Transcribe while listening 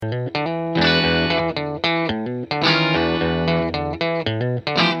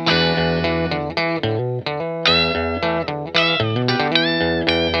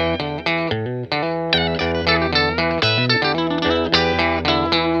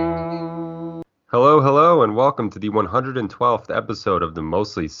Hello, hello, and welcome to the 112th episode of the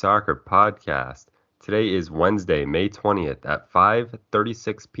Mostly Soccer podcast. Today is Wednesday, May 20th at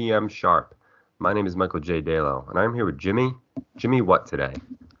 5:36 p.m. sharp. My name is Michael J. Dalo, and I'm here with Jimmy. Jimmy, what today?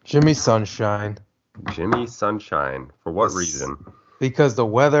 Jimmy Sunshine. Jimmy Sunshine. For what reason? Because the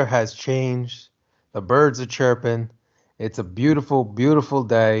weather has changed. The birds are chirping. It's a beautiful, beautiful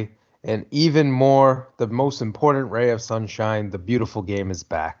day. And even more, the most important ray of sunshine, the beautiful game is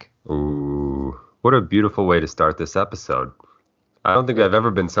back. Ooh, what a beautiful way to start this episode. I don't think I've ever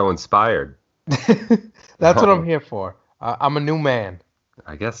been so inspired. That's what I'm here for. I'm a new man.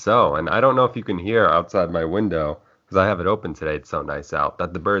 I guess so. And I don't know if you can hear outside my window, because I have it open today. It's so nice out,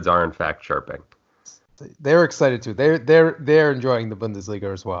 that the birds are in fact chirping. They're excited too. They're enjoying the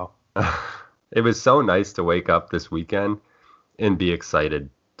Bundesliga as well. It was so nice to wake up this weekend and be excited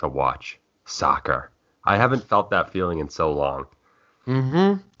to watch soccer. I haven't felt that feeling in so long.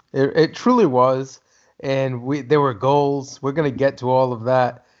 Mm-hmm. It truly was. And there were goals. We're going to get to all of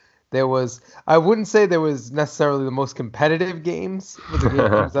that. I wouldn't say there was necessarily the most competitive games for the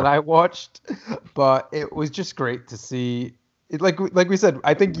games that I watched, but it was just great to see. Like we said,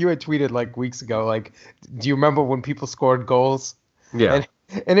 I think you had tweeted like weeks ago, like, do you remember when people scored goals? Yeah.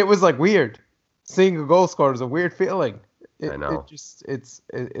 And it was like weird. Seeing a goal scored is a weird feeling. I know. It's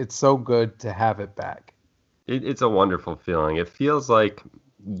so good to have it back. It's a wonderful feeling. It feels like,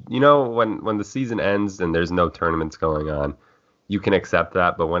 when the season ends and there's no tournaments going on, you can accept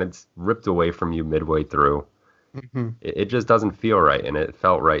that. But when it's ripped away from you midway through, Mm-hmm. it just doesn't feel right. And it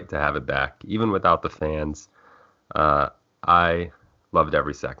felt right to have it back, even without the fans. I loved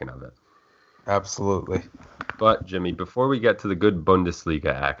every second of it. Absolutely. But, Jimmy, before we get to the good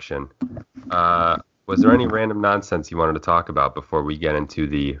Bundesliga action, was there any random nonsense you wanted to talk about before we get into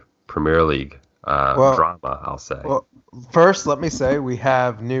the Premier League drama, I'll say? Well, first, let me say we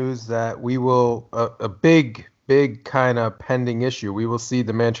have news that we will, a big kind of pending issue. We will see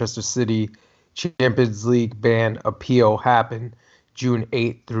the Manchester City Champions League ban appeal happen June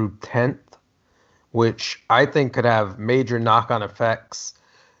 8th through 10th, which I think could have major knock-on effects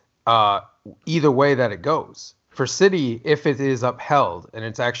either way that it goes. For City, if it is upheld and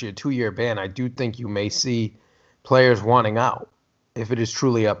it's actually a 2-year ban, I do think you may see players wanting out if it is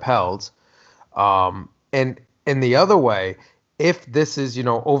truly upheld. And in the other way, if this is,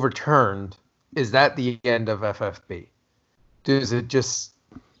 overturned, is that the end of FFP? Does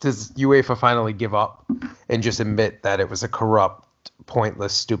UEFA finally give up and just admit that it was a corrupt,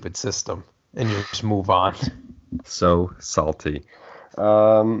 pointless, stupid system and you just move on? So salty.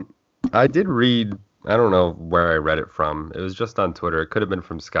 I did read, I don't know where I read it from. It was just on Twitter. It could have been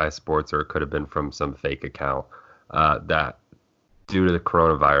from Sky Sports or it could have been from some fake account that due to the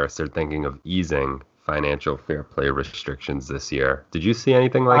coronavirus, they're thinking of easing financial fair play restrictions this year. Did you see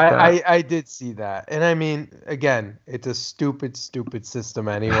anything like that? I did see that. And I mean, again, it's a stupid system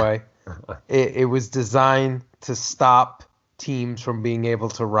anyway. It was designed to stop teams from being able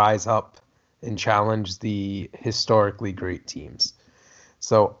to rise up and challenge the historically great teams.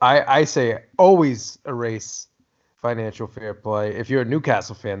 So I say always erase financial fair play. If you're a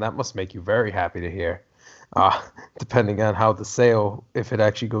Newcastle fan, that must make you very happy to hear, depending on how the sale, if it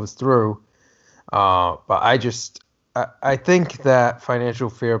actually goes through. But I think that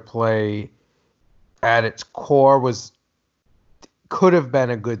financial fair play at its core could have been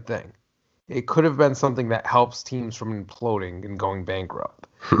a good thing. It could have been something that helps teams from imploding and going bankrupt.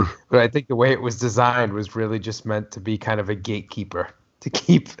 But I think the way it was designed was really just meant to be kind of a gatekeeper to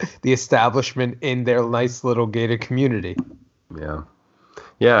keep the establishment in their nice little gated community. Yeah.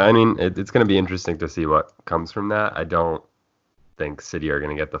 Yeah, I mean, it's going to be interesting to see what comes from that. I don't think City are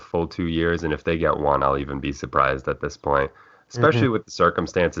going to get the full 2 years, and if they get one, I'll even be surprised at this point, especially with the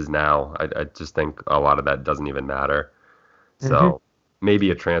circumstances now. I just think a lot of that doesn't even matter. So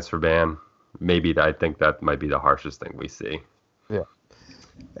maybe a transfer ban. Maybe I think that might be the harshest thing we see. Yeah.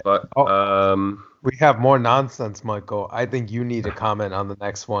 But we have more nonsense, Michael. I think you need to comment on the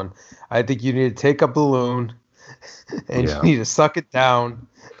next one. I think you need to take a balloon and you need to suck it down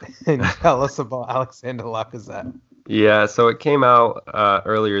and tell us about Alexander Lacazette. Yeah, so it came out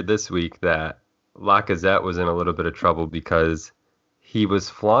earlier this week that Lacazette was in a little bit of trouble because he was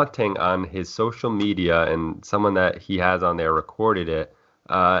flaunting on his social media, and someone that he has on there recorded it,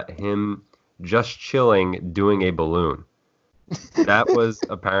 him just chilling doing a balloon. That was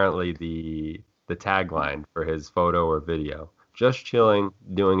apparently the tagline for his photo or video. Just chilling,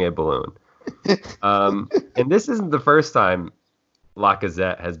 doing a balloon. And this isn't the first time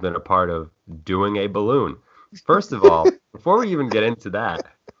Lacazette has been a part of doing a balloon. First of all, before we even get into that,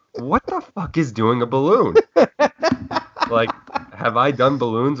 what the fuck is doing a balloon? Like, Have I done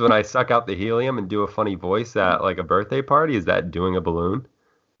balloons when I suck out the helium and do a funny voice at like a birthday party? Is that doing a balloon?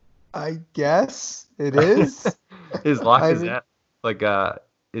 I guess it is. Is I mean, Lacazette like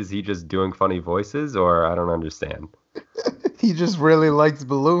is he just doing funny voices or I don't understand. he just really likes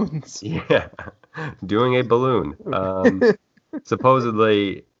balloons. Yeah. Doing a balloon.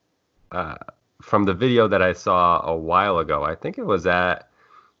 Supposedly uh from the video that I saw a while ago, I think it was at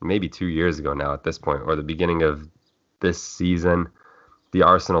maybe 2 years ago now at this point, or the beginning of this season, the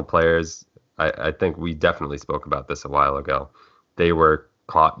Arsenal players, I think we definitely spoke about this a while ago. They were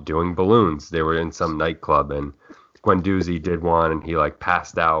caught doing balloons. They were in some nightclub and Guendouzi did one and he like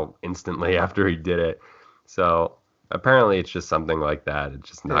passed out instantly after he did it. So apparently it's just something like that. It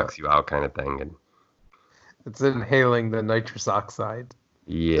just Yeah, knocks you out kind of thing. And it's inhaling the nitrous oxide.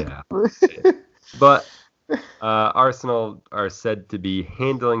 yeah. But Arsenal are said to be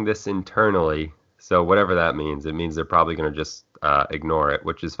handling this internally. So whatever that means, it means they're probably going to just ignore it,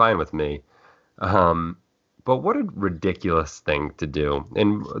 which is fine with me. Um, but what a ridiculous thing to do,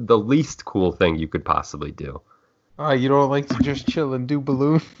 and the least cool thing you could possibly do. You don't like to just chill and do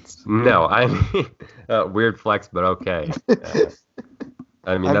balloons? No, I mean, weird flex, but okay.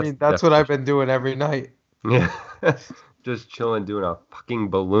 I mean, I that's mean, that's what I've been doing every night. yeah, just chilling, doing a fucking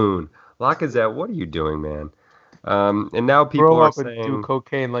balloon. Lacazette, what are you doing, man? And now people Grow are up and do saying,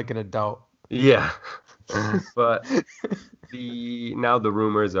 cocaine like an adult. yeah, but now the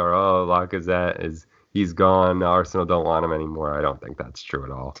rumors are, oh, Lacazette he's gone. Arsenal don't want him anymore. I don't think that's true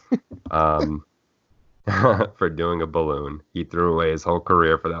at all. Um, for doing a balloon, he threw away his whole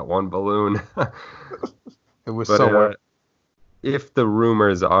career for that one balloon. It was But so worth. if the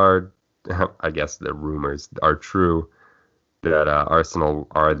rumors are, I guess the rumors are true that Arsenal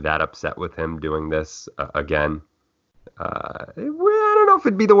are that upset with him doing this again, I don't know if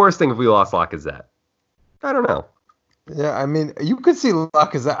it'd be the worst thing if we lost Lacazette. I don't know. Yeah, I mean, you could see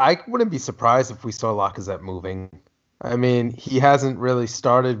Lacazette. I wouldn't be surprised if we saw Lacazette moving. I mean, he hasn't really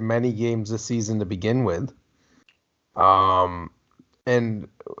started many games this season to begin with. And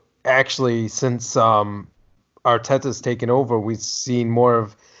actually, since Arteta's taken over, we've seen more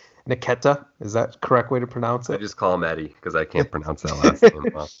of Niketa. Is that the correct way to pronounce I it? just call him Eddie because I can't pronounce that last name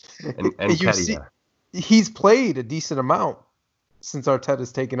well. And You see, Kedia. he's played a decent amount since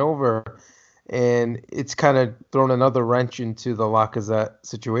Arteta's taken over, and it's kind of thrown another wrench into the Lacazette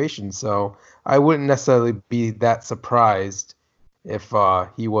situation. So I wouldn't necessarily be that surprised if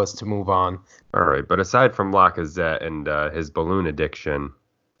he was to move on. All right, but aside from Lacazette and his balloon addiction,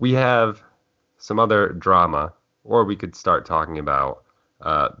 we have some other drama, or we could start talking about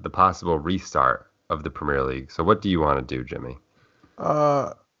the possible restart of the Premier League. So what do you want to do, Jimmy?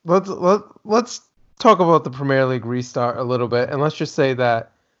 Uh, let's talk about the Premier League restart a little bit, and let's just say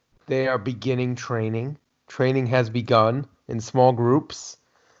that they are beginning training. Training has begun in small groups.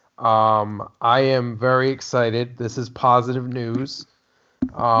 I am very excited. This is positive news.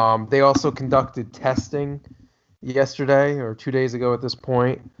 They also conducted testing yesterday or 2 days ago at this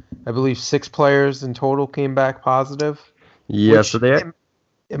point. I believe 6 players in total came back positive. Yeah, Which, so they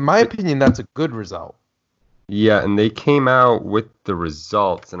in my opinion, that's a good result. yeah, and they came out with the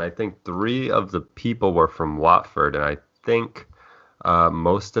results, and I think 3 of the people were from Watford, and I think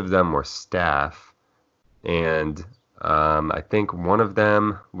most of them were staff, and I think one of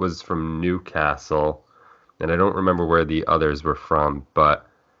them was from Newcastle, and I don't remember where the others were from, but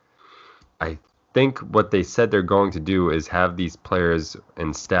I think what they said they're going to do is have these players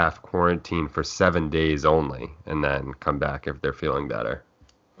and staff quarantine for 7 days only, and then come back if they're feeling better.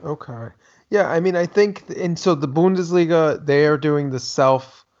 Okay. Yeah, I mean, I think, and so the Bundesliga, they are doing the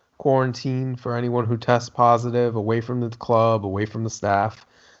self quarantine for anyone who tests positive, away from the club, away from the staff,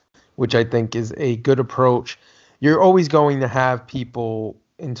 which I think is a good approach. You're always going to have people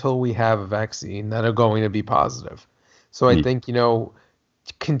until we have a vaccine that are going to be positive. So I Ye- think,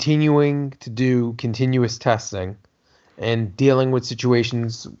 continuing to do continuous testing and dealing with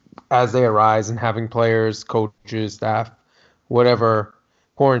situations as they arise and having players, coaches, staff, whatever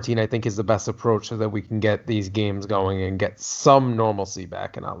quarantine, I think is the best approach so that we can get these games going and get some normalcy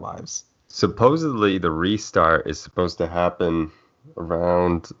back in our lives. Supposedly, the restart is supposed to happen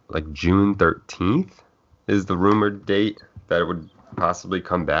around like June 13th is the rumored date that it would possibly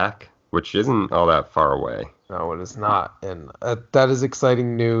come back, which isn't all that far away. No, it is not. And that is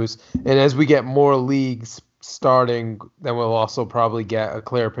exciting news. And as we get more leagues starting, then we'll also probably get a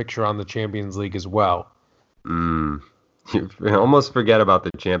clear picture on the Champions League as well. Mm. You almost forget about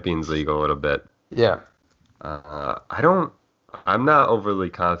the Champions League a little bit. Yeah. I'm not overly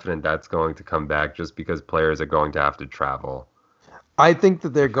confident that's going to come back just because players are going to have to travel. I think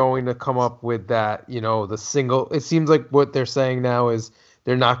that they're going to come up with that, the single. It seems like what they're saying now is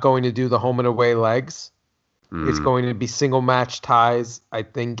they're not going to do the home and away legs. It's Mm, going to be single match ties, I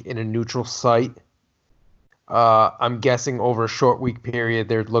think, in a neutral site. I'm guessing over a short week period,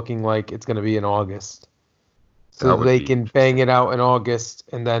 they're looking like it's going to be in August. So that would they be can bang interesting. it out in August,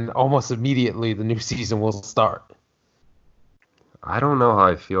 and then almost immediately the new season will start. I don't know how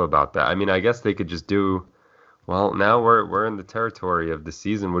I feel about that. I mean, I guess they could just do. Well, now we're in the territory of the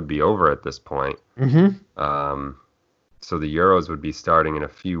season would be over at this point. Hmm. Um, so the Euros would be starting in a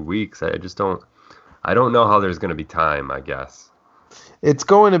few weeks. I just don't. I don't know how there's going to be time, I guess. It's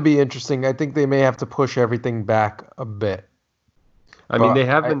going to be interesting. I think they may have to push everything back a bit. I mean, they But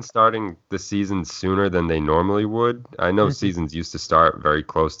have been starting the season sooner than they normally would. I know Mhm. seasons used to start very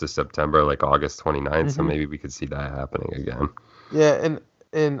close to September, like August 29th, so Mhm. maybe we could see that happening again. Yeah,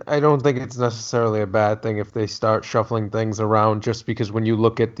 and I don't think it's necessarily a bad thing if they start shuffling things around just because when you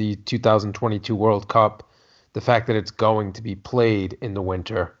look at the 2022 World Cup, the fact that it's going to be played in the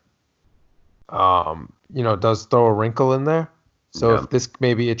winter, does throw a wrinkle in there. So Yeah. if this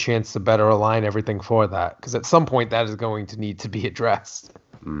may be a chance to better align everything for that, because at some point that is going to need to be addressed.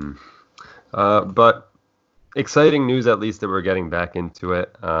 Mm. But exciting news, at least that we're getting back into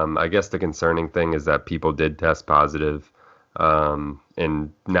it. I guess the concerning thing is that people did test positive,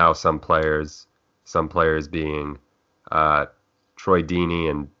 and now some players being uh, Troy Deeney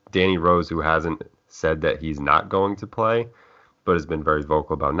and Danny Rose, who hasn't said that he's not going to play, but has been very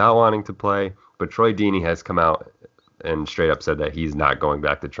vocal about not wanting to play. But Troy Deeney has come out and straight up said that he's not going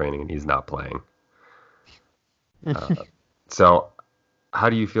back to training and he's not playing. Uh, so, how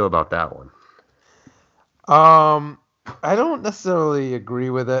do you feel about that one? Um, I don't necessarily agree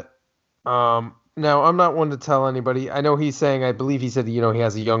with it. Now I'm not one to tell anybody. I know he's saying, I believe he said, he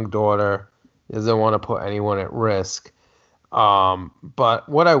has a young daughter, he doesn't want to put anyone at risk. But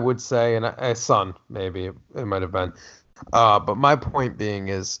what I would say, and a son, maybe it might have been. But my point being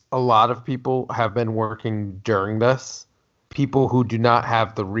is a lot of people have been working during this. People who do not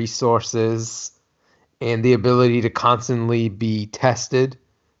have the resources and the ability to constantly be tested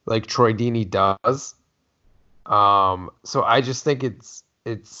like Troy Deeney does. So I just think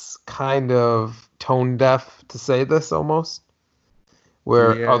it's kind of tone deaf to say this almost,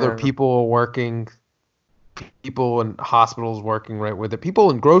 where other Yeah, people are working, people in hospitals working right with it, people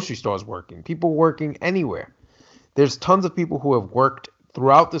in grocery stores working, people working anywhere. There's tons of people who have worked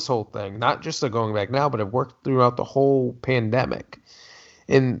throughout this whole thing, not just going back now, but have worked throughout the whole pandemic.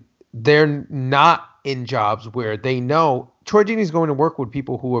 And they're not in jobs where they know Troy Deeney's going to work with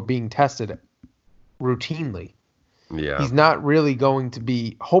people who are being tested routinely. yeah. He's not really going to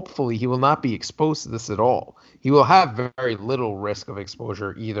be, hopefully, he will not be exposed to this at all. He will have very little risk of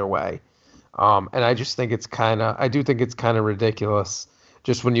exposure either way. And I just think I do think it's kind of ridiculous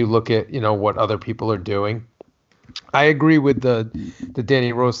just when you look at, what other people are doing. I agree with the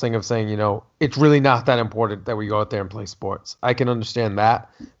Danny Rose thing of saying, it's really not that important that we go out there and play sports. I can understand that,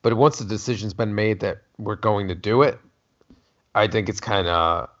 but once the decision's been made that we're going to do it, I think it's kind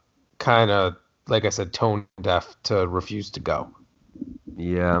of like I said, tone deaf to refuse to go.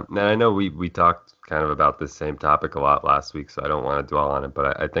 Yeah, and I know we talked kind of about this same topic a lot last week, so I don't want to dwell on it,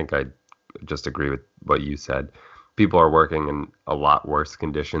 but I think I just agree with what you said. People are working in a lot worse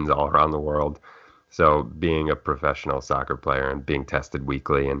conditions all around the world. So being a professional soccer player and being tested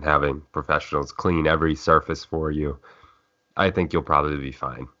weekly and having professionals clean every surface for you, I think you'll probably be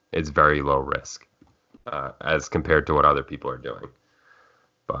fine. It's very low risk as compared to what other people are doing.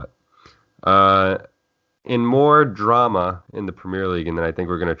 But uh, in more drama in the Premier League, and then I think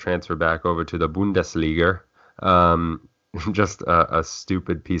we're going to transfer back over to the Bundesliga. Um, just a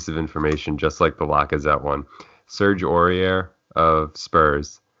stupid piece of information, just like the Lacazette one. Serge Aurier of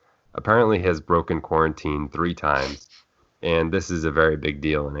Spurs apparently has broken quarantine 3 times, and this is a very big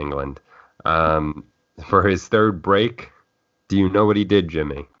deal in England. Um, for his third break, do you know what he did,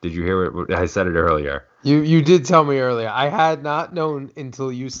 Jimmy? Did you hear what I said it earlier? You did tell me earlier. I had not known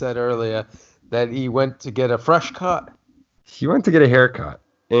until you said earlier that he went to get a fresh cut. He went to get a haircut.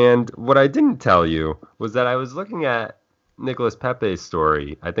 And what I didn't tell you was that I was looking at Nicolas Pepe's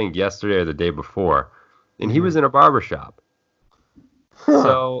story, I think yesterday or the day before, and he Hmm. was in a barber shop. Huh.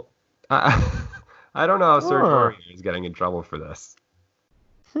 So I, I don't know how Serge Huh. Aurier is getting in trouble for this.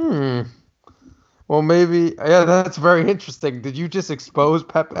 Hmm. Well, maybe. Yeah, that's very interesting. Did you just expose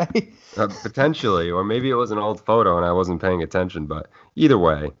Pepe? Potentially, or maybe it was an old photo and I wasn't paying attention, but either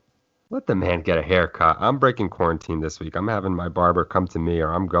way, let the man get a haircut. I'm breaking quarantine this week. I'm having my barber come to me,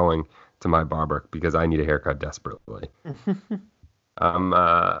 or I'm going to my barber because I need a haircut desperately. I'm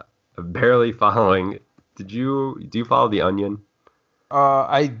barely following. Do you follow The Onion?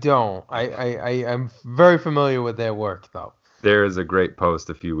 I don't. I'm very familiar with their work, though. There is a great post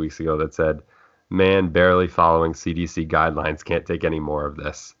a few weeks ago that said, "Man barely following CDC guidelines can't take any more of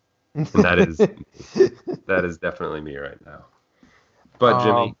this," and that is definitely me right now. But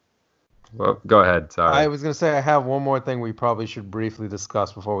Jimmy, Um, well, go ahead. I Sorry. was gonna say I have one more thing we probably should briefly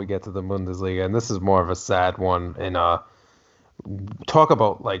discuss before we get to the Bundesliga, and this is more of a sad one. And talk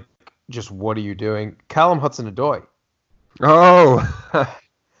about like just what are you doing? Callum Hudson-Odoi, Oh,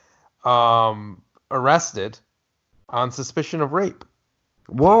 arrested on suspicion of rape.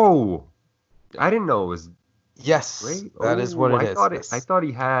 whoa! I didn't know it was Yes, rape. that is what Oh, it is. I Yes. thought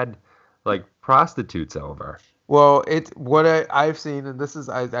he had like prostitutes over. Well, what I've seen, and this is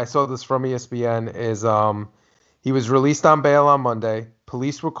I saw this from ESPN, is he was released on bail on Monday.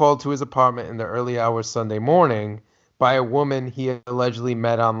 Police were called to his apartment in the early hours Sunday morning by a woman he allegedly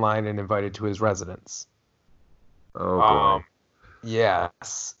met online and invited to his residence. Oh boy. Um,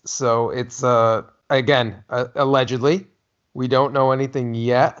 yes. So it's again allegedly. We don't know anything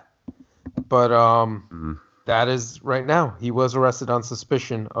yet, but Mm. that is right now. He was arrested on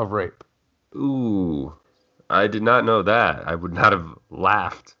suspicion of rape. Ooh, I did not know that. I would not have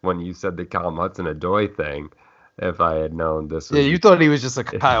laughed when you said the Callum Hudson-Odoi thing if I had known this Yeah, was. you thought he was just a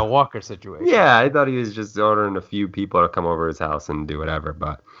Kyle Walker situation. Yeah, I thought he was just ordering a few people to come over his house and do whatever,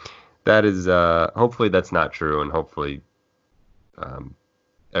 but that is hopefully that's not true, and hopefully um,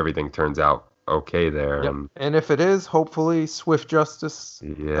 everything turns out okay there. Yep. And And if it is, hopefully swift justice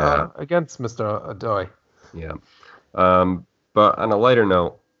yeah, against Mr. Adoy. yeah. But on a lighter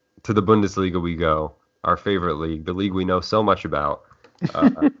note, to the Bundesliga we go, our favorite league, the league we know so much about,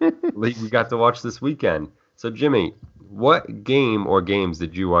 league we got to watch this weekend. So Jimmy, what game or games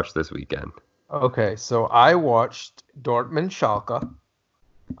did you watch this weekend? Okay, so I watched Dortmund Schalke.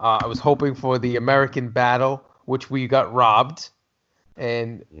 I was hoping for the American battle, which we got robbed,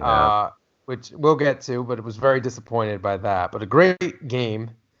 and Yeah. which we'll get to, but it was very disappointed by that. But a great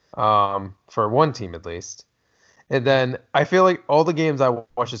game for one team at least. And then I feel like all the games I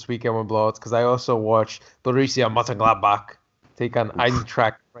watched this weekend were blowouts because I also watched Borussia Mönchengladbach take on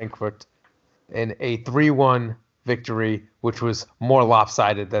Eintracht Frankfurt in a 3-1 victory, which was more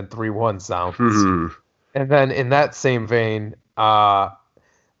lopsided than 3-1 sounds. And then in that same vein,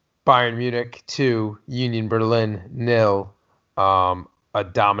 Bayern Munich 2, Union Berlin 0, a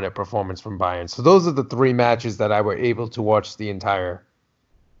dominant performance from Bayern. So those are the three matches that I were able to watch the entire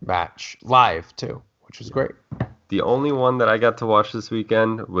match live too, which was great. The only one that I got to watch this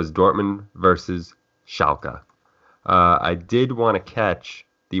weekend was Dortmund versus Schalke. I did want to catch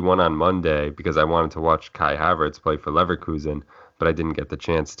the one on Monday because I wanted to watch Kai Havertz play for Leverkusen, but I didn't get the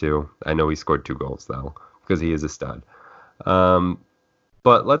chance to. I know he scored 2 goals, though, because he is a stud.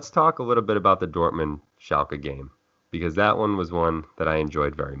 But let's talk a little bit about the Dortmund-Schalke game, because that one was one that I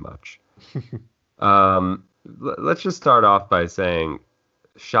enjoyed very much. Let's just start off by saying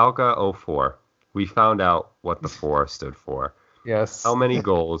Schalke 04. We found out what the 4 stood for. Yes. How many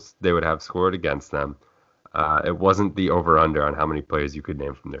goals they would have scored against them. It wasn't the over-under on how many players you could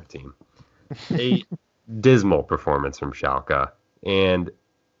name from their team. A dismal performance from Schalke. And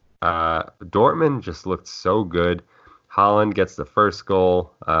Dortmund just looked so good. Haaland gets the first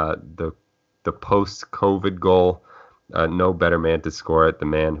goal, the post-COVID goal. No better man to score it, the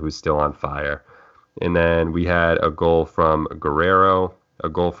man who's still on fire. And then we had a goal from Guerrero, a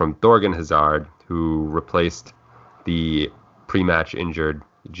goal from Thorgan Hazard, who replaced the pre-match injured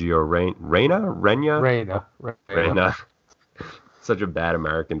Gio Reyna. Such a bad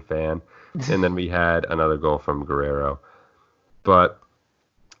American fan. And then we had another goal from Guerrero. But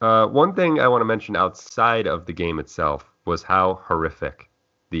one thing I want to mention outside of the game itself was how horrific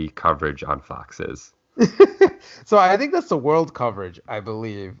the coverage on Fox is. So I think that's the world coverage, I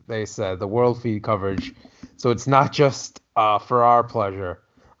believe they said, the world feed coverage. So it's not just for our pleasure,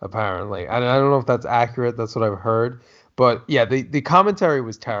 apparently. And I don't know if that's accurate. That's what I've heard. But yeah, the commentary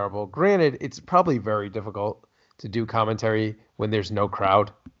was terrible. Granted, it's probably very difficult to do commentary when there's no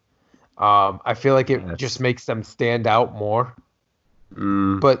crowd. I feel like it just makes them stand out more.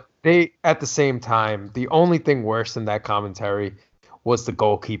 But they, at the same time, the only thing worse than that commentary was the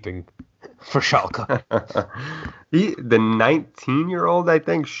goalkeeping for Schalke. The 19-year-old, I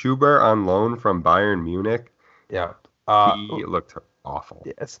think, Schubert on loan from Bayern Munich. Yeah. He looked awful.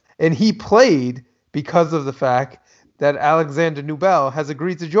 Yes. And he played because of the fact that Alexander Nubel has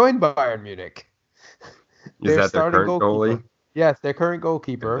agreed to join Bayern Munich. Is that their current goalie? Yes, their current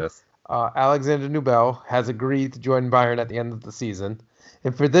goalkeeper. Alexander Nubel has agreed to join Bayern at the end of the season.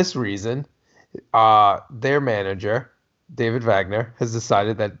 And for this reason, their manager, David Wagner, has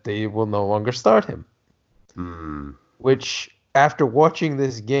decided that they will no longer start him. Which after watching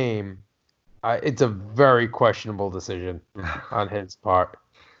this game, it's a very questionable decision on his part.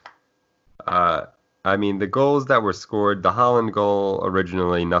 Uh, I mean, the goals that were scored, the Holland goal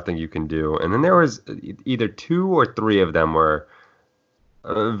originally, nothing you can do, and then there was either two or three of them were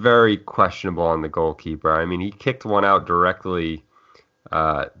very questionable on the goalkeeper. I mean, he kicked one out directly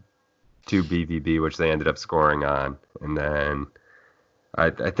uh, to BVB, which they ended up scoring on, and then I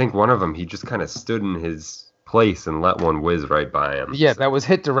think one of them he just kind of stood in his place and let one whiz right by him. Yeah, So, that was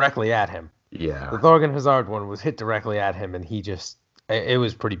hit directly at him. The yeah, Thorgan Hazard one was hit directly at him, and he just it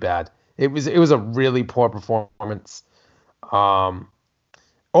was pretty bad. It was a really poor performance. Um,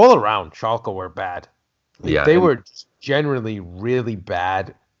 all around, Schalke were bad. yeah, They and were generally really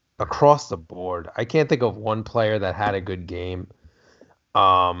bad across the board. I can't think of one player that had a good game.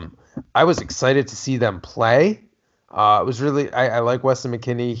 I was excited to see them play. It was really I like Weston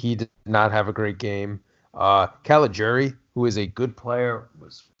McKennie. He did not have a great game. Caligiuri, who is a good player,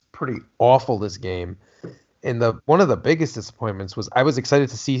 was pretty awful this game. And the one of the biggest disappointments was I was excited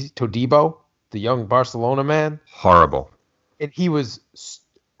to see Todibo, the young Barcelona man, horrible. and he was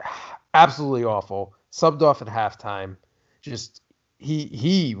absolutely awful. Subbed off at halftime. Just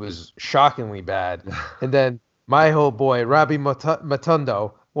he was shockingly bad. And then my whole boy Robbie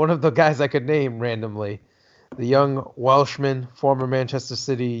Matundo, one of the guys I could name randomly, the young Welshman, former Manchester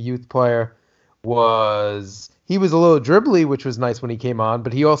City youth player, he was a little dribbly, which was nice when he came on,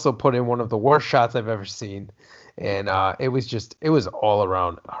 but he also put in one of the worst shots I've ever seen. And it was all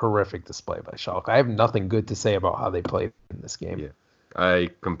around horrific display by Schalke. I have nothing good to say about how they played in this game. Yeah, I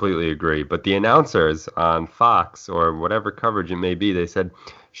completely agree. But the announcers on Fox or whatever coverage it may be, they said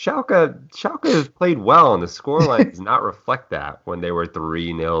Schalke has played well, and the scoreline does not reflect that when they were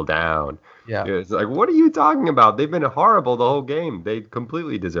 3-0 down. Yeah. It's like, what are you talking about? They've been horrible the whole game. They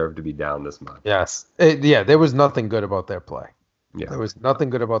completely deserve to be down this much. Yes. Yeah, there was nothing good about their play. Yeah. There was nothing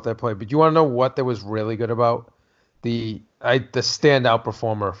good about their play. But you want to know what there was really good about? The standout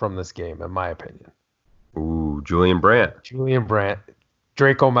performer from this game, in my opinion. Ooh, Julian Brandt. Julian Brandt,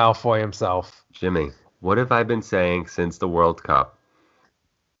 Draco Malfoy himself. Jimmy, what have I been saying since the World Cup?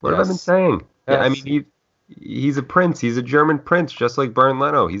 What have I been Yes. saying? Yeah, I Yes. mean, he's a prince. He's a German prince, just like Bernd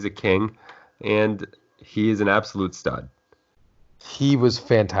Leno. He's a king, and he is an absolute stud. He was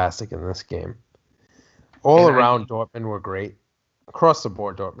fantastic in this game. All around, Dortmund were great. Across the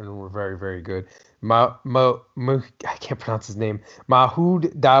board, Dortmund were very, very good. I can't pronounce his name.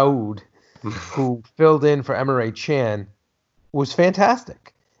 Mahoud Daoud, who filled in for Emre Can, was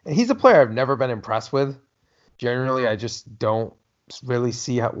fantastic. And he's a player I've never been impressed with. Generally, I just don't really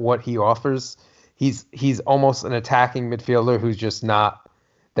see what he offers. He's almost an attacking midfielder who's just not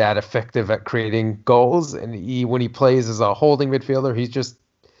that effective at creating goals. And when he plays as a holding midfielder, he just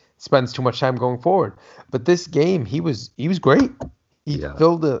spends too much time going forward. But this game, he was great. He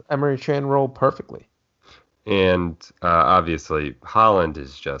filled the Emre Can role perfectly. And obviously, Holland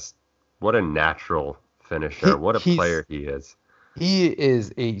is just what a natural finisher. What a player he is. He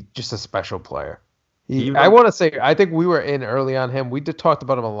is just a special player. I want to say, I think we were in early on him. We talked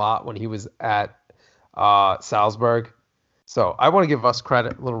about him a lot when he was at Salzburg. So I want to give us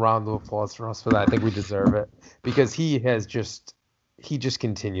credit, a little round of applause for us for that. I think we deserve it because he just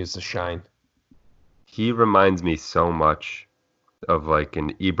continues to shine. He reminds me so much of like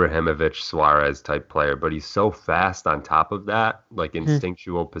an Ibrahimovic Suarez type player, but he's so fast on top of that, like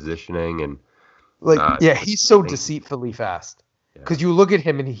instinctual positioning and he's so deceitfully fast. Because you look at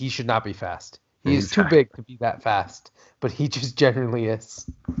him and he should not be fast. He is too big to be that fast, but he just genuinely is.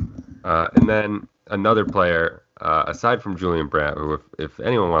 And then another player, aside from Julian Brandt, who if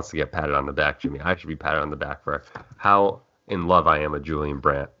anyone wants to get patted on the back, Jimmy, I should be patted on the back for how in love I am with Julian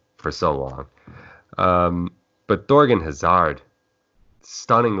Brandt for so long. But Thorgan Hazard,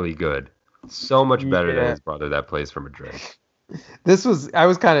 stunningly good. So much better than his brother that plays for Madrid. I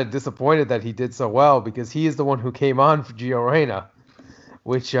was kind of disappointed that he did so well because he is the one who came on for Gio Reyna,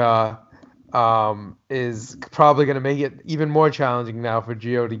 which is probably going to make it even more challenging now for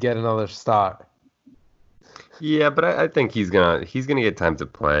Gio to get another start. Yeah, but I think he's gonna get time to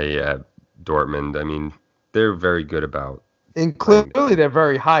play at Dortmund. I mean, they're very good about. And clearly, they're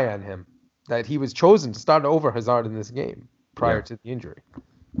very high on him. That he was chosen to start over Hazard in this game prior to the injury.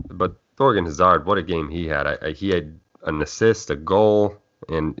 But Thorgan Hazard, what a game he had! He had an assist, a goal,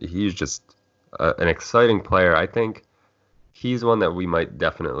 and he's just an exciting player. I think he's one that we might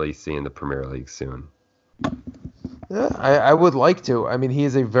definitely see in the Premier League soon. Yeah, I would like to. I mean, he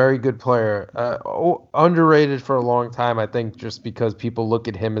is a very good player. Underrated for a long time, I think, just because people look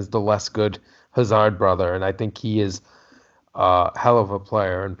at him as the less good Hazard brother, and I think he is a hell of a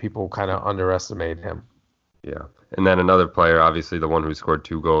player, and people kind of underestimate him. Yeah. And then another player, obviously the one who scored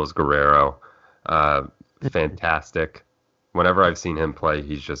 2 goals, Guerrero. Uh, Fantastic. Whenever I've seen him play,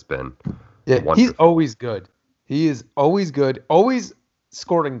 he's just been Yeah, he's wonderful. always good. He is always good. Always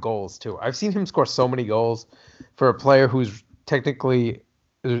scoring goals too. I've seen him score so many goals for a player who's technically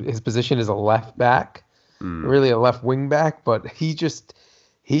his position is a left back, Mm. really a left wing back, but he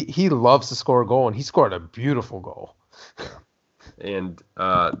loves to score a goal, and he scored a beautiful goal. And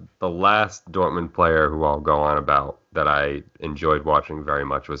the last Dortmund player who I'll go on about that I enjoyed watching very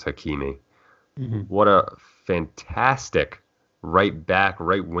much was Hakimi. Mhm. What a fantastic right back,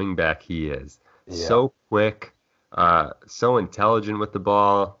 right wing back he is. Yeah. So quick, so intelligent with the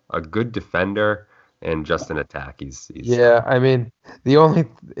ball, a good defender, and just an attack. He's Yeah, I mean, the only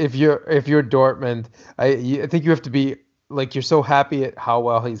if you're Dortmund, I think you have to be like you're so happy at how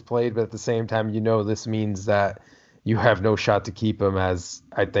well he's played, but at the same time, this means that you have no shot to keep him. As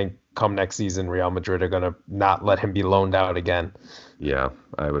I think come next season, Real Madrid are gonna not let him be loaned out again. Yeah,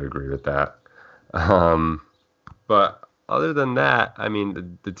 I would agree with that. Um, but other than that, I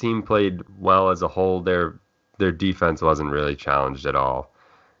mean, the team played well as a whole. Their defense wasn't really challenged at all,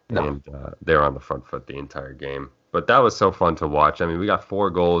 No. and they were on the front foot the entire game. But that was so fun to watch. I mean, we got 4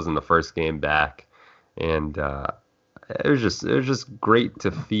 goals in the first game back, and it was just great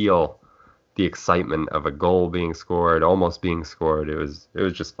to feel the excitement of a goal being scored, almost being scored. It was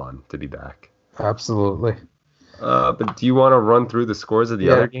just fun to be back. Absolutely. But do you want to run through the scores of the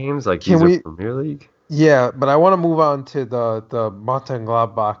Yeah. other games? Like Can these are we? Premier League? Yeah, but I want to move on to the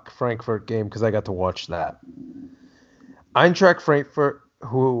Mönchengladbach Frankfurt game because I got to watch that. Eintracht Frankfurt,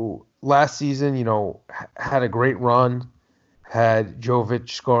 who last season, had a great run, had Jovic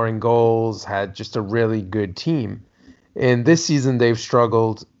scoring goals, had just a really good team. And this season they've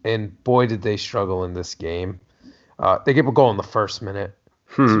struggled, and boy did they struggle in this game. They gave a goal in the first minute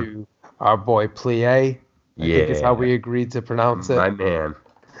Hmm. to our boy Plie, I think is how Yeah, we agreed to pronounce it. my man.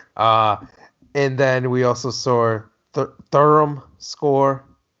 Uh, and then we also saw Thuram score,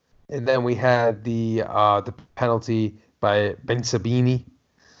 and then we had the penalty by Ben Sabini.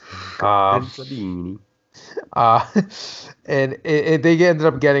 Ben Um, Sabini. uh, and they ended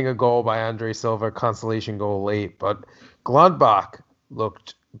up getting a goal by Andre Silva, consolation goal late. But Gladbach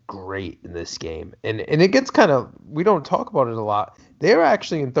looked great in this game, and it gets kind of we don't talk about it a lot. They're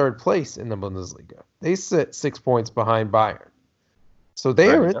actually in third place in the Bundesliga. They sit 6 points behind Bayern, so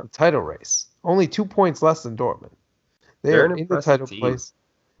they are in Yeah. the title race. Only 2 points less than Dortmund. They They're are an in the impressive title team. place.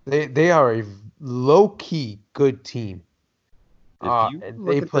 They are a low key good team. If you And they look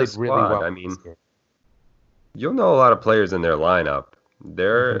at their played really squad, well I in this mean, game. you'll know a lot of players in their lineup.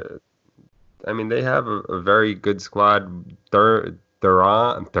 Mhm. I mean, they have a very good squad.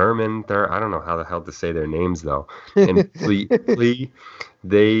 Thurman, I don't know how the hell to say their names though. And Flea,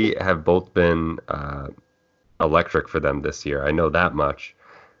 they have both been electric for them this year. I know that much.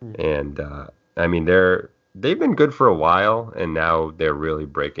 And I mean, they've been good for a while, and now they're really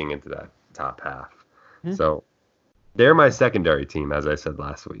breaking into that top half. Mhm. So they're my secondary team, as I said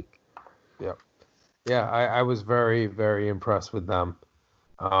last week. Yeah, yeah. I was very very impressed with them.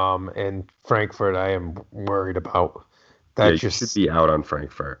 And Frankfurt, I am worried about. Yeah, That you should just be out on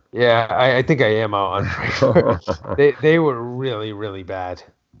Frankfurt. yeah. I think I am out on Frankfurt. All They were really really bad.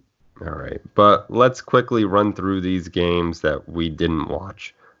 right, but let's quickly run through these games that we didn't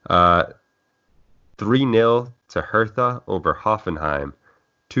watch. Uh, 3-0 to Hertha over Hoffenheim.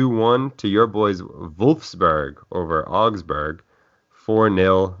 2-1 to your boys Wolfsburg over Augsburg.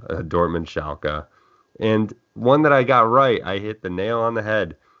 4-0 Dortmund Schalke. And one that I got right, I hit the nail on the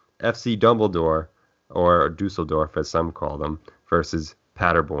head. FC Dumbledore, or Dusseldorf as some call them, versus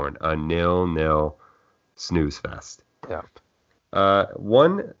Paderborn. A 0-0 snooze fest. Yeah.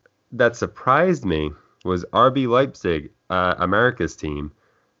 One that surprised me was RB Leipzig, America's team.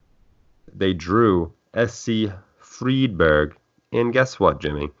 They drew SC Friedberg. And guess what,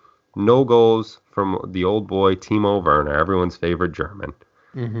 Jimmy? No goals from the old boy Timo Werner, everyone's favorite German.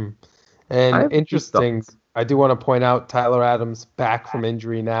 hmm I And have a few interesting, thoughts. I do want to point out Tyler Adams back from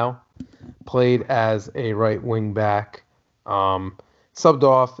injury now, played as a right wing back, subbed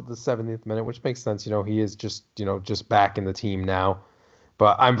off at the 70th minute, which makes sense. He is just back in the team now.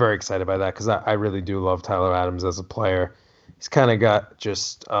 But I'm very excited by that because I really do love Tyler Adams as a player. He's kind of got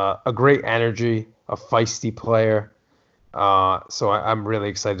just a great energy, a feisty player. So I'm really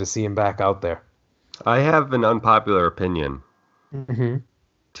excited to see him back out there. I have an unpopular opinion. hmm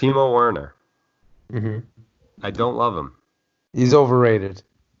Timo Werner. hmm I don't love him. He's overrated.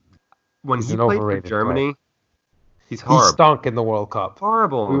 When He's he an played for overrated player. Germany, he's He horrible. stunk in the World Cup.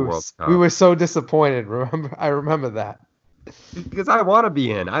 Horrible in We the were World we Cup. were so disappointed. I remember that. Because I want to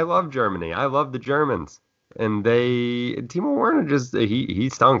be in. I love Germany. I love the Germans. And Timo Werner just he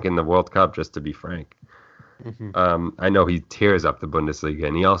stunk in the World Cup, just to be frank. Hmm. I know he tears up the Bundesliga,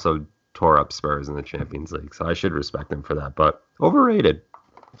 and he also tore up Spurs in the Champions League, so I should respect him for that. But overrated.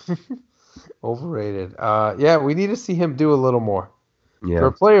 Overrated. Yeah, we need to see him do a little more. For a Yeah.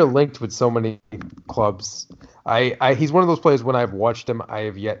 player linked with so many clubs, he's one of those players when I've watched him, I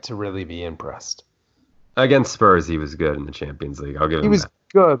have yet to really be impressed. Against Spurs, he was good in the Champions League. I'll give He him was that.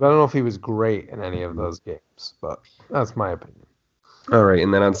 good, but I don't know if he was great in any of those games. But that's my opinion. All right,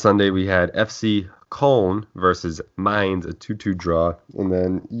 and then on Sunday we had FC Köln versus Mainz, a 2-2 draw, and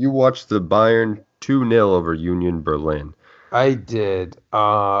then you watched the Bayern 2-0 over Union Berlin. I did.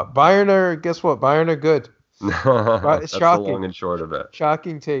 Guess what? Bayern are good. But it's That's the long shocking. and short of it.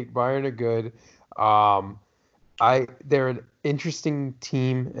 Shocking take. Bayern are good. They're an interesting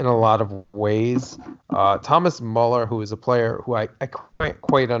team in a lot of ways. Thomas Muller, who is a player who I can't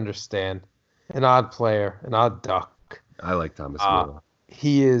quite understand, an odd player, an odd duck. I like Thomas Uh, Müller.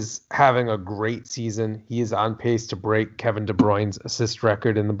 he is having a great season. He is on pace to break Kevin De Bruyne's assist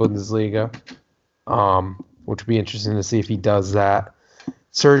record in the Bundesliga, which would be interesting to see if he does that.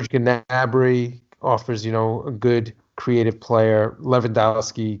 Serge Gnabry offers, a good creative player.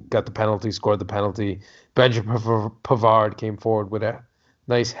 Lewandowski got the penalty, scored the penalty. Benjamin Pavard came forward with a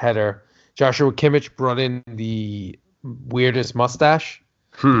nice header. Joshua Kimmich brought in the weirdest mustache,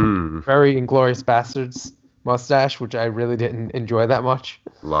 very Inglorious Bastards mustache, which I really didn't enjoy that much.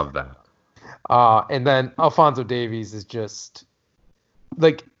 Love that. And then Alphonso Davies is just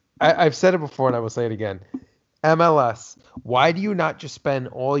like I've said it before and I will say it again. MLS, why do you not just spend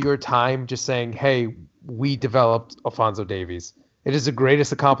all your time just saying, hey, we developed Alphonso Davies? It is the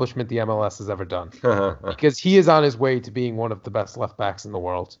greatest accomplishment the MLS has ever done because he is on his way to being one of the best left backs in the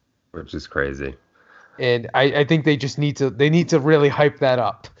world. Which is crazy. And I think they just need to really hype that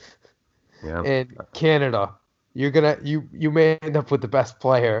up. Yeah. And Canada, you may end up with the best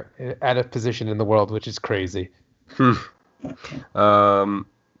player at a position in the world, which is crazy.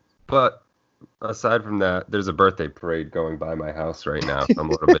 But aside from that, there's a birthday parade going by my house right now, so I'm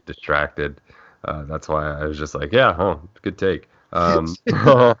a little bit distracted. That's why I was just like, yeah, good take. My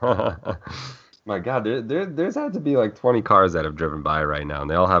God, there's had to be like 20 cars that have driven by right now, and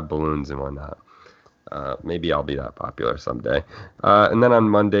they all have balloons and whatnot. Maybe I'll be that popular someday. And then on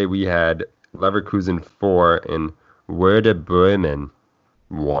Monday, we had Leverkusen 4 and Werder Bremen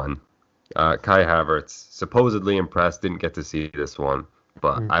 1. Kai Havertz, supposedly impressed, didn't get to see this one,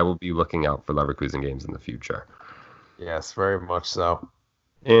 but I will be looking out for Leverkusen games in the future. Yes, very much so.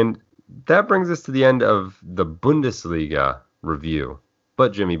 And that brings us to the end of the Bundesliga review.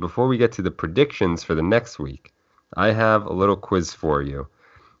 But Jimmy, before we get to the predictions for the next week, I have a little quiz for you.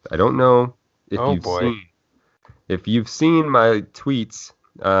 I don't know if you've seen my tweets,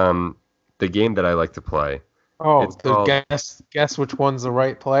 the game that I like to play. Oh, It's called, guess which one's the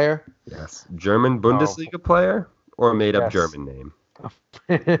right player? yes, German Bundesliga player or made up Yes. German name.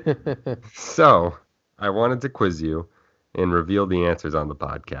 So I wanted to quiz you and reveal the answers on the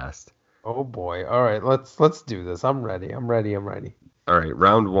podcast. Oh boy. All right, let's do this. I'm ready. All right,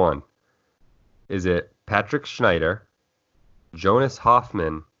 round 1. Is it Patrick Schneider, Jonas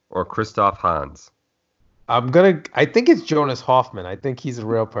Hoffman, or Christoph Hans? I think it's Jonas Hoffman. I think he's a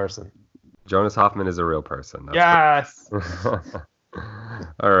real person. Jonas Hoffman is a real person. That's Yes.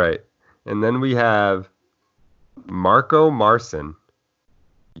 All right. And then we have Marco Marson,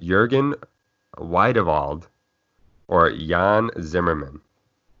 Jürgen Weidewald, or Jan Zimmerman.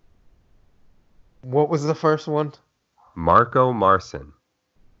 What was the first one? Marco Marson.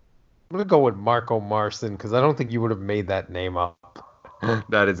 I'm going to go with Marco Marson because I don't think you would have made that name up.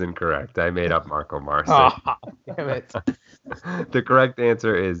 That is incorrect. I made up Marco Marson. Oh, damn it. The correct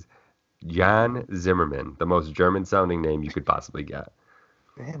answer is Jan Zimmerman, the most German-sounding name you could possibly get.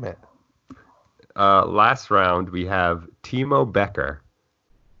 Damn it. Last round, we have Timo Becker,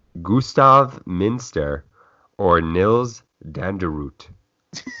 Gustav Minster, or Nils Danderut.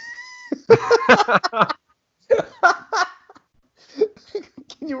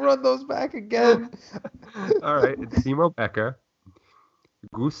 Can you run those back again? All right, it's Timo Becker,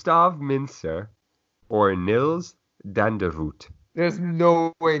 Gustav Minster, or Nils Danderut. There's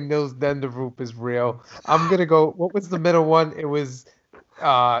no way Nils Denderoop is real. I'm going to go. What was the middle one? It was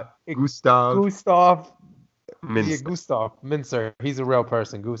Gustav Gustav. Minster. Yeah, Gustav Mincer. He's a real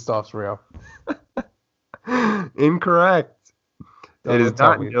person. Gustav's real. Incorrect. Don't It is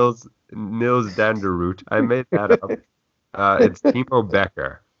tell not me. Nils Danderut. I made that up. It's Timo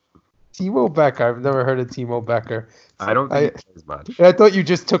Becker. Timo Becker. I've never heard of Timo Becker. I don't think he plays much. I thought you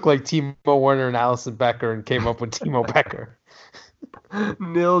just took like Timo Werner and Allison Becker and came up with Timo Becker.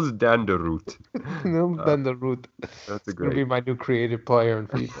 Nils Danderut. Nils Benderud. That's a It's gonna great. be my new creative player in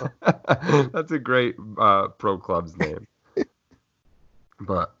FIFA. That's a great pro club's name.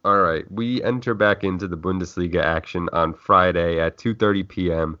 But all right, we enter back into the Bundesliga action on Friday at 2:30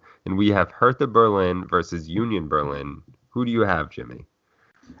 p.m. and we have Hertha Berlin versus Union Berlin. Who do you have, Jimmy?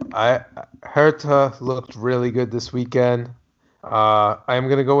 Hertha looked really good this weekend. I'm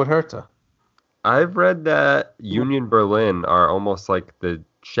gonna go with Hertha. I've read that Union Berlin are almost like the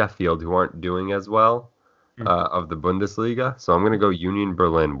Sheffield who aren't doing as well of the Bundesliga, so I'm gonna go Union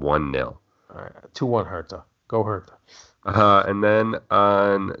Berlin 1-0. All right, 2-1 Hertha. Go Hertha. And then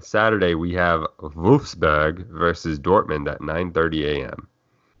on Saturday we have Wolfsburg versus Dortmund at 9:30 a.m.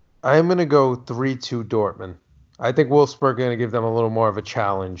 I'm gonna go 3-2 Dortmund. I think Wolfsburg gonna give them a little more of a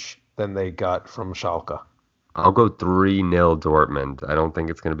challenge than they got from Schalke. I'll go 3-0 Dortmund. I don't think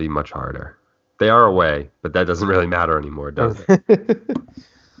it's going to be much harder. They are away, but that doesn't really matter anymore, does it?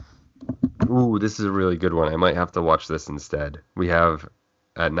 Ooh, this is a really good one. I might have to watch this instead. We have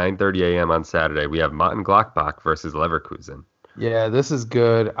at 9:30 a.m. on Saturday, we have Mönchengladbach versus Leverkusen. Yeah, this is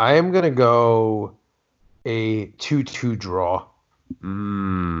good. I am gonna go a 2-2 draw.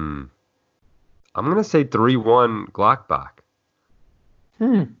 I'm going to say 3-1 Gladbach.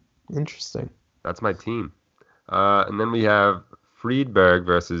 Interesting. That's my team. And then we have Friedberg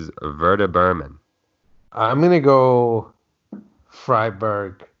versus Werder Bremen. I'm gonna go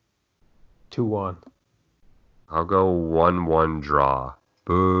Freiburg 2-1. I'll go 1-1 draw.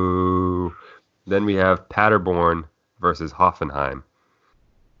 Boo. Then we have Paderborn versus Hoffenheim.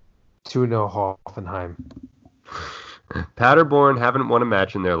 2-0 Hoffenheim. Paderborn haven't won a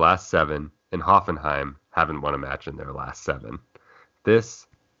match in their last 7, and Hoffenheim haven't won a match in their last 7. This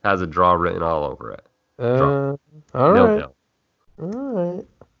has a draw written all over it. All right. 0-0. All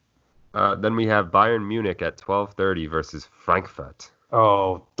right. Then we have Bayern Munich at 12:30 versus Frankfurt.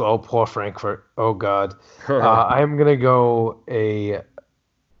 Oh, poor Frankfurt. Oh, God. I'm going to go a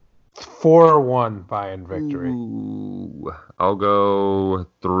 4-1 Bayern victory. Ooh, I'll go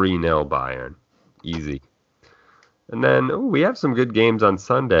 3-0 Bayern. Easy. And then we have some good games on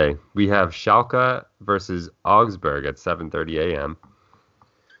Sunday. We have Schalke versus Augsburg at 7:30 a.m.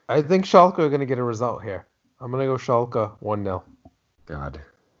 I think Schalke are going to get a result here. I'm going to go Schalke 1-0. God.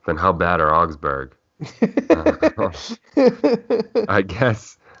 Then how bad are Augsburg? I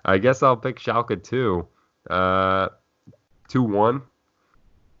guess I'll pick Schalke too. 2-1.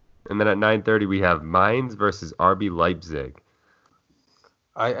 And then at 9:30 we have Mainz versus RB Leipzig.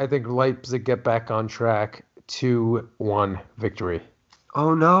 I think Leipzig get back on track. 2-1 victory.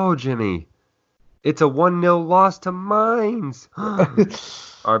 Oh no, Jimmy. It's a 1-0 loss to Mainz.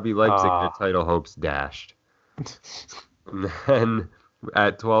 RB Leipzig, their title hopes dashed. And then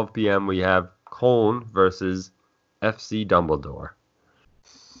at 12 p.m. we have Köln versus FC Dumbledore.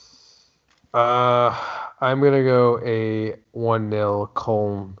 I'm going to go a 1-0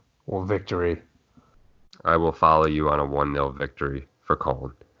 Köln victory. I will follow you on a 1-0 victory for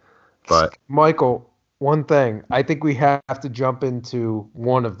Köln. But Michael, one thing. I think we have to jump into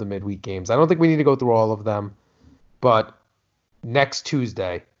one of the midweek games. I don't think we need to go through all of them. But next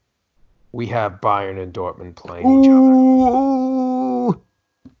Tuesday, we have Bayern and Dortmund playing each other.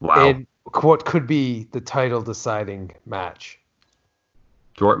 Wow. In what could be the title deciding match.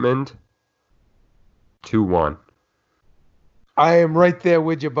 Dortmund 2-1. I am right there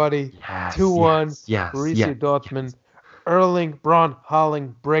with you, buddy. Yes, 2-1. yes, Borussia Dortmund. Erling Braun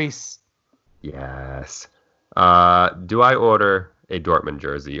Haaland brace. Yes. Do I order a Dortmund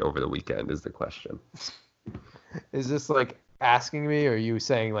jersey over the weekend is the question. Is this like asking me, or are you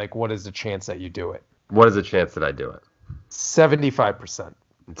saying like what is the chance that you do it? What is the chance that I do it? 75%.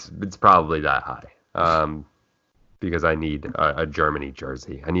 It's probably that high. Because I need a Germany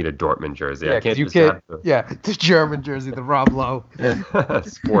jersey. I need a Dortmund jersey. Yeah, I can't you just can't. have Yeah, the German jersey, the Rob Lowe.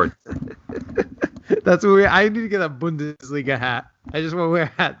 Sports. That's what I need to get a Bundesliga hat. I just want to wear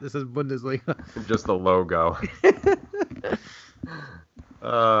a hat that says Bundesliga. Just the logo.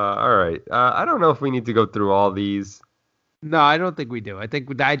 All right. I don't know if we need to go through all these. No, I don't think we do. I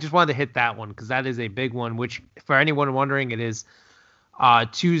just wanted to hit that one because that is a big one, which for anyone wondering, it is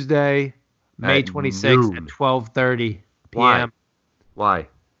Tuesday, May 26th at 12:30 p.m. Why?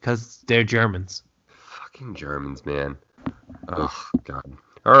 Because they're Germans. Fucking Germans, man. Oh, God.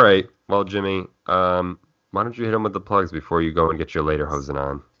 All right. Well, Jimmy, why don't you hit them with the plugs before you go and get your lederhosen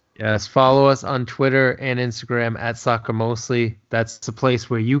on? Yes, follow us on Twitter and Instagram at Soccer Mostly. That's the place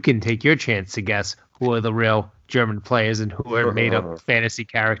where you can take your chance to guess who are the real German players and who are made up fantasy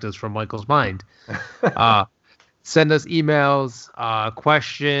characters from Michael's mind. Send us emails,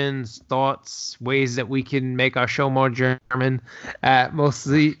 questions, thoughts, ways that we can make our show more German at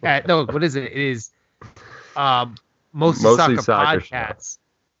mostly at no, what is it? It is mostly soccer podcast.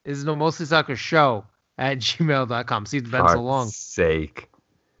 Is no mostly soccer show at gmail.com. See, it's been so long. Sake.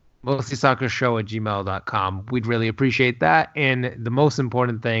 Mostly soccer show at gmail.com. We'd really appreciate that. And the most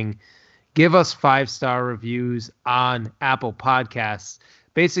important thing, give us 5-star reviews on Apple Podcasts.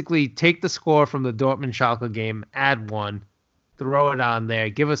 Basically, take the score from the Dortmund Schalke game, add one, throw it on there,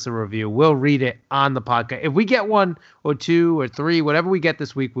 give us a review. We'll read it on the podcast. If we get 1 or 2 or 3, whatever we get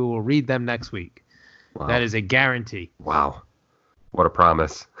this week, we will read them next week. Wow. That is a guarantee. Wow. What a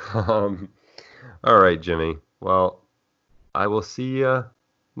promise. All right, Jimmy. Well, I will see you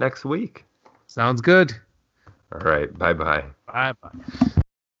next week. Sounds good. All right. Bye-bye. Bye-bye.